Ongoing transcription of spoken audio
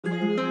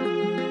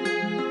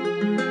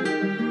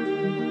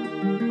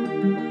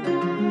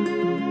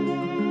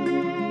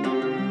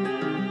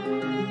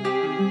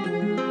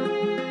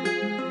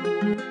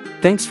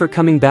Thanks for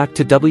coming back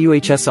to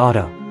WHS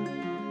Auto.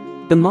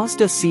 The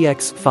Mazda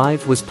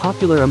CX-5 was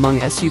popular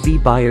among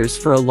SUV buyers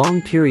for a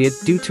long period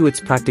due to its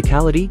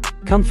practicality,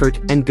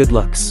 comfort, and good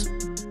looks.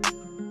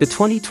 The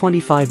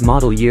 2025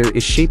 model year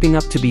is shaping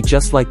up to be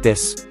just like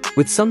this,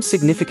 with some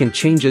significant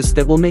changes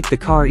that will make the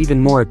car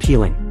even more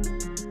appealing.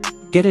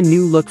 Get a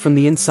new look from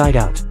the inside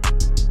out.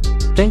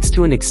 Thanks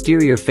to an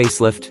exterior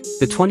facelift,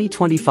 the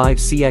 2025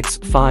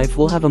 CX-5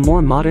 will have a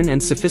more modern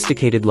and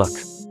sophisticated look.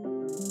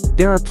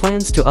 There are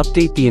plans to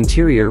update the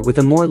interior with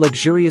a more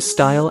luxurious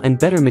style and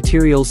better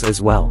materials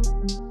as well.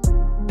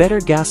 Better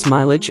gas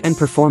mileage and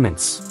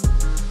performance.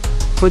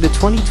 For the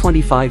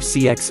 2025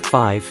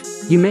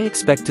 CX-5, you may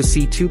expect to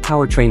see two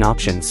powertrain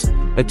options,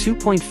 a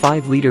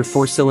 2.5-liter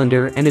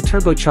four-cylinder and a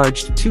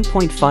turbocharged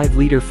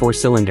 2.5-liter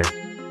four-cylinder.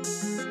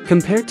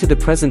 Compared to the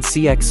present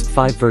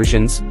CX-5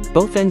 versions,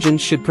 both engines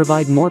should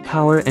provide more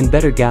power and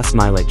better gas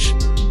mileage.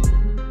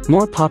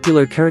 More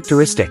popular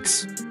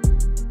characteristics.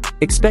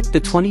 Expect the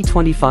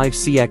 2025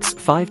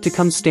 CX-5 to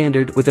come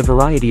standard with a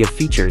variety of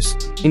features,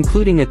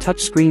 including a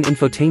touchscreen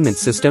infotainment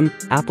system,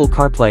 Apple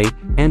CarPlay,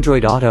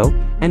 Android Auto,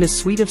 and a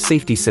suite of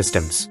safety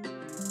systems.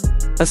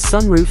 A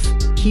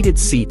sunroof, heated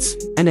seats,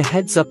 and a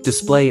heads-up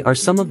display are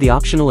some of the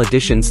optional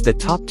additions that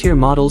top-tier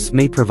models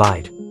may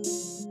provide.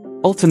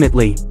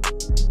 Ultimately,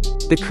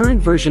 the current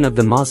version of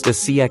the Mazda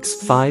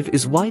CX-5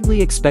 is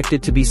widely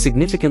expected to be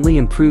significantly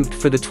improved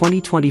for the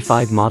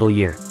 2025 model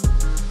year.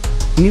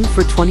 New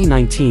for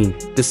 2019,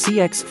 the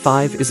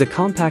CX-5 is a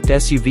compact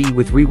SUV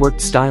with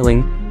reworked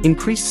styling,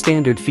 increased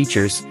standard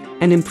features,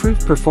 and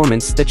improved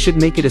performance that should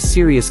make it a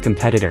serious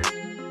competitor.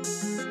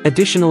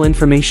 Additional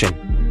information.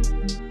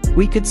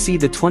 We could see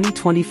the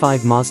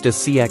 2025 Mazda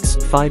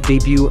CX-5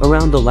 debut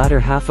around the latter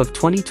half of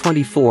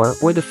 2024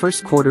 or the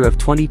first quarter of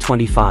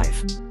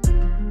 2025.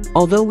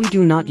 Although we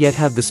do not yet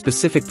have the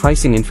specific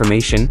pricing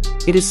information,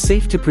 it is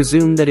safe to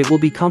presume that it will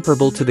be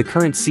comparable to the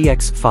current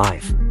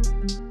CX-5.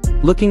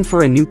 Looking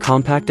for a new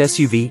compact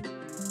SUV?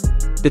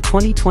 The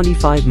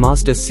 2025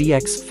 Mazda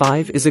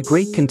CX-5 is a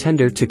great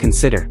contender to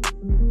consider.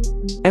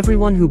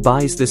 Everyone who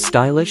buys this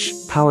stylish,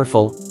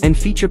 powerful, and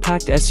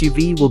feature-packed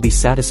SUV will be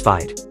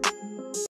satisfied.